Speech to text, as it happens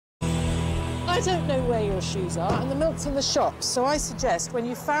I don't know where your shoes are, and the milk's in the shops, so I suggest when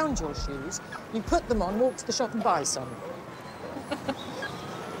you've found your shoes, you put them on, walk to the shop and buy some.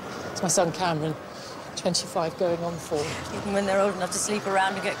 It's my son Cameron, 25 going on 4. Even when they're old enough to sleep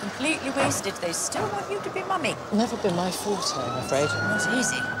around and get completely wasted, they still want you to be mummy. Never been my forte, I'm afraid. Not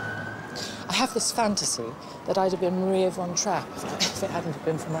easy. I have this fantasy that I'd have been Maria von Trapp if it hadn't have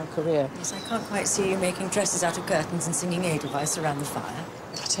been for my career. Yes, I can't quite see you making dresses out of curtains and singing Edelweiss around the fire.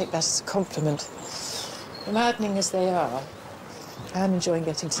 I take that as a compliment. Maddening as they are, I am enjoying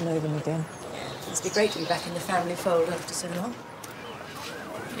getting to know them again. It must be great to be back in the family fold after so long.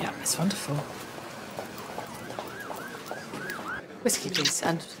 Yeah, it's wonderful. Whiskey, please,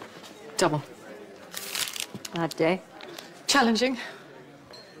 and double. Bad day. Challenging.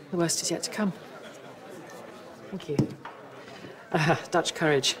 The worst is yet to come. Thank you. Dutch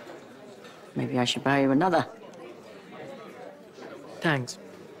courage. Maybe I should buy you another. Thanks.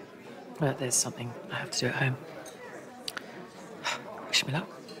 Well, there's something I have to do at home. Wish me luck.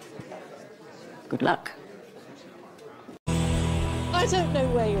 Good luck. I don't know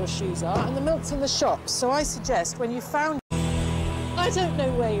where your shoes are, and the milk's in the shops, so I suggest when you've found... I don't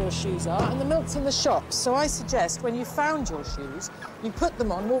know where your shoes are, and the milk's in the shops, so I suggest when you've found your shoes, you put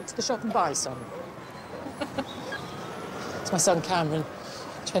them on, walk to the shop and buy some. It's my son Cameron,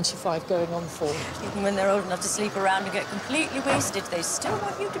 25 going on 4. Even when they're old enough to sleep around and get completely wasted, they still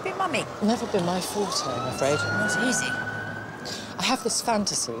want you to be mummy. Never been my forte, I'm afraid. Not easy. I have this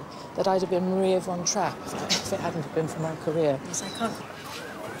fantasy that I'd have been Maria von Trapp if it hadn't have been for my career. Yes, I can't...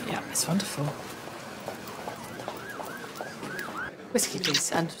 Yeah, it's wonderful. Whiskey,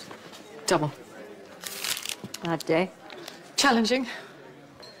 please, and double. Bad day. Challenging.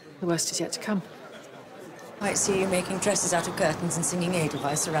 The worst is yet to come. Might see you making dresses out of curtains and singing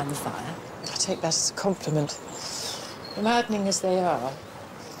Edelweiss around the fire. I take that as a compliment. Maddening as they are,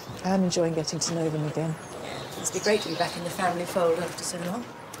 I am enjoying getting to know them again. It must be great to be back in the family fold after so long.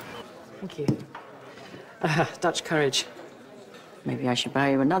 Thank you. Dutch courage. Maybe I should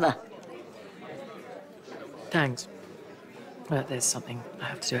buy you another. Thanks. Well, there's something I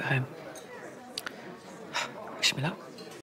have to do at home. Wish me luck.